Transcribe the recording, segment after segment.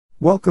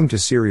Welcome to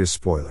Serious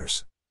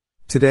Spoilers.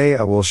 Today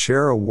I will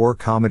share a war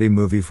comedy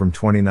movie from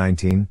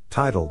 2019,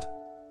 titled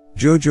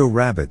Jojo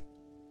Rabbit.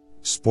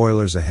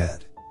 Spoilers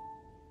ahead.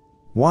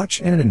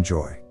 Watch and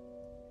enjoy.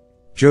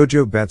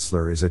 Jojo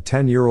Betzler is a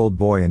 10-year-old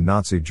boy in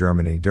Nazi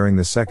Germany during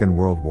the Second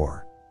World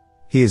War.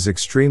 He is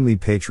extremely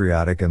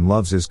patriotic and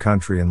loves his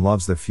country and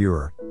loves the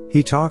Fuhrer.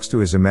 He talks to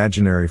his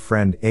imaginary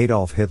friend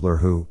Adolf Hitler,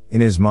 who,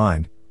 in his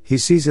mind, he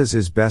sees as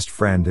his best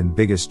friend and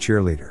biggest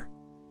cheerleader.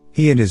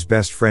 He and his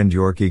best friend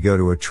Yorkie go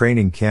to a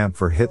training camp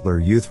for Hitler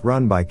Youth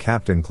run by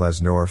Captain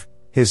Klesdorf,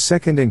 his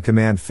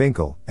second-in-command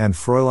Finkel, and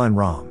Fräulein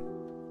Rahm.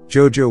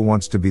 Jojo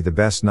wants to be the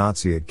best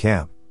Nazi at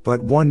camp,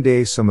 but one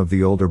day some of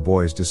the older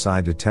boys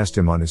decide to test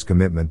him on his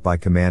commitment by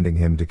commanding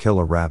him to kill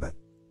a rabbit.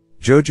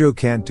 Jojo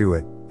can't do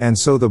it, and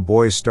so the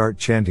boys start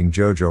chanting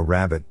Jojo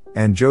Rabbit,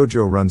 and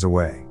Jojo runs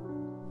away.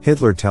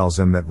 Hitler tells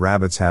him that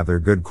rabbits have their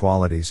good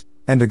qualities,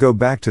 and to go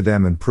back to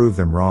them and prove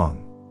them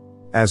wrong.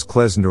 As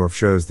Klesdorf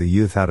shows the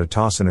youth how to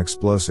toss an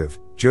explosive,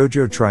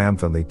 Jojo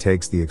triumphantly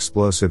takes the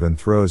explosive and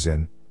throws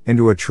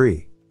into a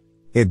tree.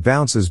 It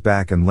bounces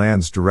back and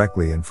lands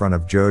directly in front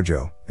of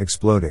Jojo,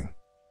 exploding.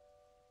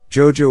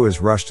 Jojo is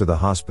rushed to the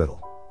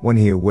hospital. When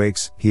he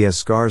awakes, he has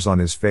scars on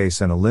his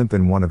face and a limp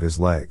in one of his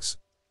legs.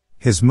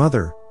 His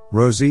mother,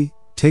 Rosie,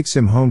 takes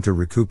him home to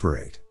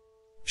recuperate.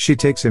 She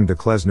takes him to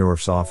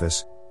Klesdorf's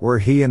office, where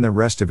he and the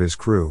rest of his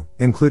crew,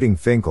 including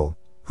Finkel,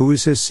 who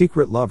is his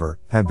secret lover,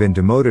 have been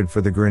demoted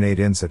for the grenade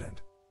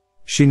incident.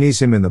 She knees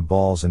him in the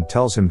balls and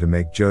tells him to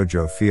make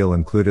Jojo feel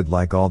included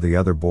like all the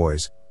other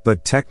boys,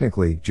 but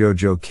technically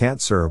Jojo can't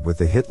serve with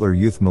the Hitler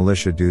Youth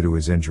militia due to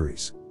his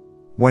injuries.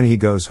 When he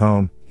goes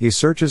home, he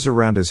searches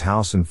around his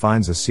house and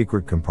finds a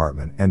secret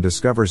compartment and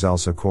discovers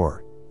Elsa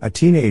Kor, a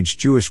teenage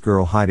Jewish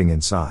girl hiding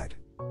inside.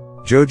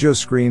 Jojo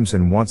screams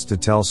and wants to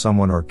tell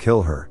someone or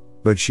kill her,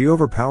 but she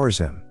overpowers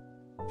him.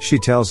 She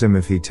tells him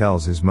if he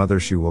tells his mother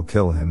she will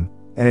kill him,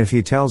 and if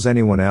he tells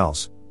anyone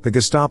else, the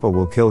Gestapo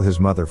will kill his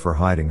mother for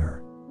hiding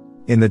her.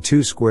 In the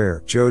 2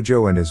 square,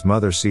 Jojo and his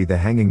mother see the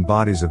hanging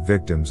bodies of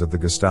victims of the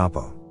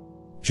Gestapo.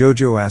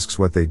 Jojo asks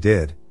what they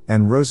did,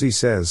 and Rosie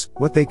says,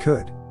 what they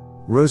could.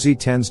 Rosie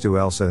tends to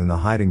Elsa in the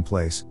hiding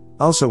place.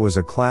 Elsa was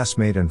a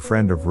classmate and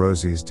friend of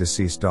Rosie's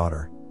deceased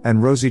daughter,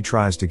 and Rosie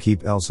tries to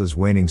keep Elsa's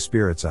waning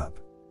spirits up.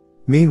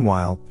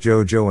 Meanwhile,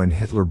 Jojo and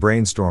Hitler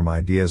brainstorm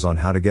ideas on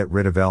how to get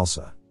rid of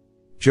Elsa.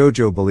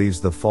 Jojo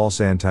believes the false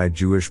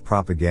anti-Jewish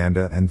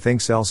propaganda and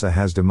thinks Elsa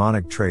has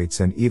demonic traits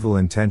and evil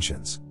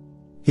intentions.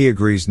 He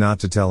agrees not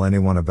to tell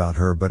anyone about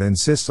her but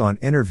insists on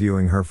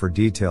interviewing her for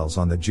details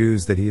on the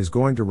Jews that he is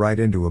going to write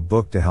into a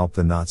book to help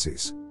the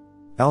Nazis.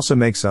 Elsa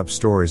makes up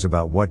stories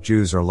about what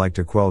Jews are like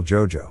to quell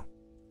Jojo.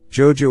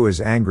 Jojo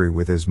is angry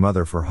with his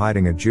mother for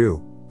hiding a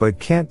Jew, but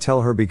can't tell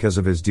her because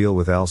of his deal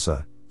with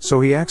Elsa, so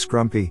he acts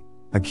grumpy,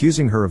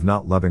 accusing her of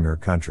not loving her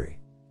country.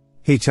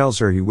 He tells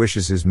her he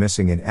wishes his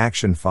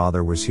missing-in-action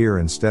father was here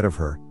instead of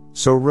her,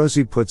 so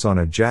Rosie puts on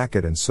a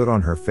jacket and soot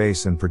on her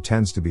face and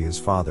pretends to be his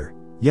father,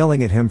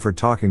 yelling at him for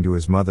talking to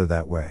his mother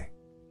that way.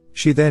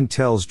 She then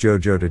tells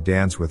Jojo to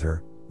dance with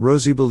her.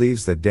 Rosie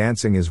believes that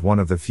dancing is one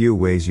of the few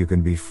ways you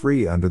can be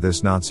free under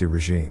this Nazi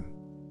regime.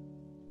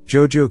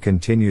 Jojo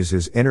continues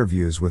his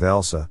interviews with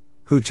Elsa,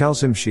 who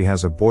tells him she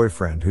has a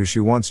boyfriend who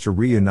she wants to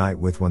reunite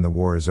with when the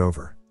war is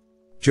over.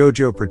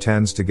 Jojo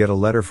pretends to get a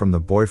letter from the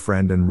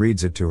boyfriend and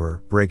reads it to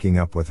her, breaking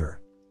up with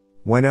her.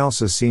 When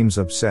Elsa seems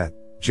upset,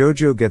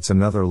 Jojo gets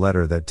another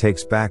letter that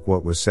takes back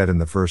what was said in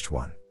the first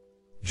one.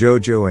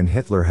 Jojo and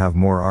Hitler have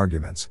more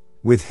arguments,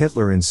 with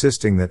Hitler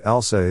insisting that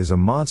Elsa is a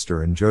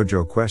monster and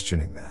Jojo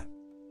questioning that.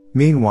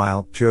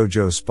 Meanwhile,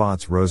 Jojo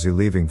spots Rosie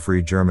leaving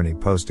Free Germany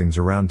postings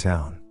around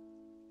town.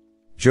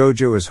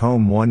 Jojo is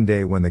home one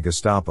day when the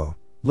Gestapo,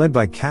 led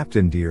by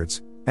Captain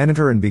Diertz,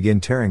 enter and begin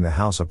tearing the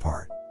house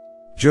apart.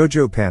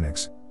 Jojo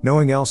panics,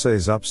 knowing Elsa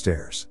is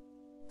upstairs.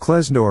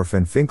 Klesdorf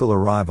and Finkel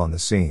arrive on the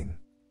scene.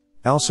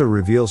 Elsa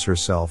reveals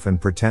herself and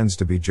pretends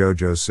to be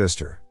Jojo's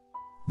sister.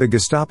 The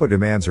Gestapo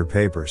demands her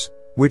papers,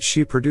 which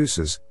she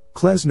produces.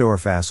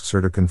 Klesdorf asks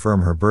her to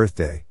confirm her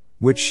birthday,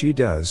 which she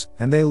does,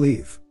 and they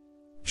leave.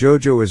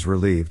 Jojo is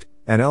relieved,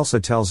 and Elsa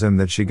tells him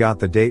that she got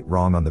the date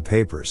wrong on the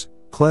papers.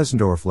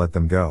 Klesdorf let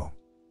them go.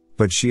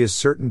 But she is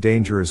certain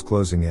danger is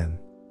closing in.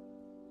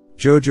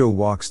 Jojo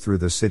walks through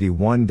the city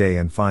one day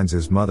and finds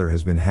his mother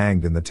has been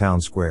hanged in the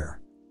town square.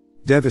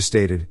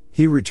 Devastated,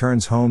 he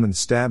returns home and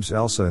stabs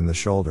Elsa in the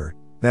shoulder,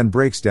 then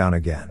breaks down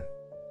again.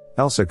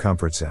 Elsa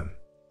comforts him.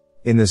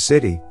 In the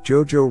city,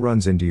 Jojo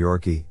runs into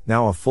Yorkie,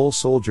 now a full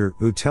soldier,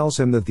 who tells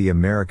him that the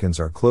Americans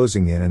are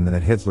closing in and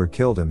that Hitler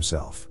killed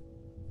himself.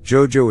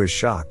 Jojo is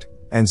shocked,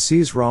 and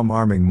sees Rahm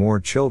arming more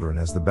children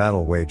as the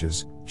battle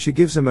wages. She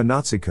gives him a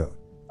Nazi coat.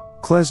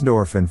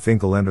 Klesdorf and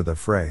Finkel enter the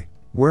fray,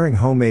 wearing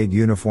homemade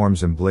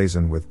uniforms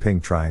emblazoned with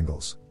pink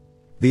triangles.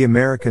 The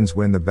Americans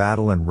win the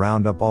battle and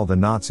round up all the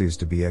Nazis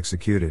to be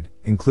executed,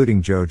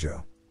 including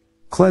Jojo.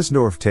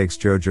 Klesdorf takes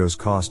Jojo's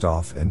coat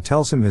off and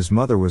tells him his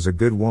mother was a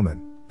good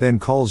woman, then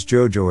calls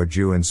Jojo a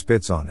Jew and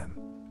spits on him.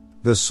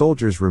 The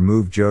soldiers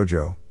remove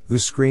Jojo, who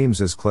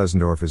screams as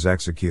Klesdorf is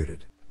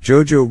executed.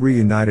 Jojo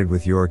reunited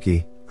with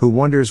Yorkie, who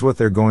wonders what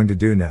they're going to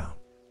do now.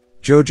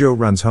 Jojo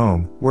runs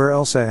home, where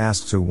Elsa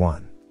asks who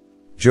won.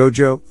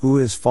 Jojo, who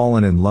has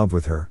fallen in love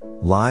with her,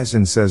 lies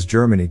and says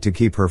Germany to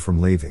keep her from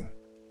leaving.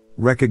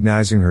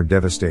 Recognizing her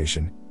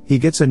devastation, he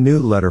gets a new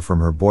letter from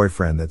her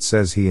boyfriend that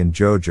says he and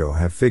Jojo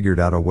have figured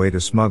out a way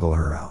to smuggle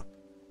her out.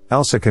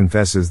 Elsa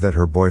confesses that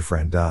her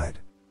boyfriend died.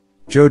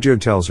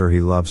 Jojo tells her he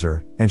loves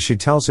her, and she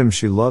tells him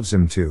she loves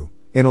him too,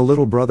 in a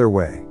little brother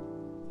way.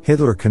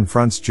 Hitler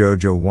confronts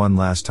Jojo one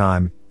last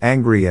time,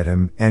 angry at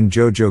him, and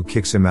Jojo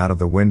kicks him out of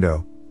the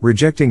window,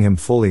 rejecting him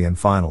fully and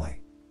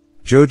finally.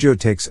 Jojo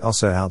takes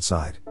Elsa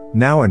outside,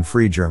 now in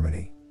free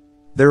Germany.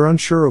 They're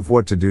unsure of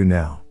what to do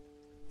now.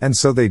 And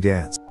so they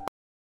dance.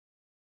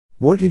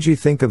 What did you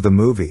think of the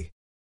movie?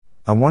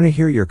 I want to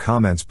hear your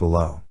comments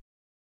below.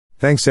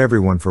 Thanks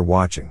everyone for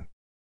watching.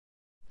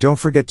 Don't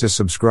forget to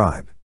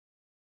subscribe.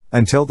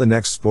 Until the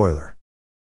next spoiler.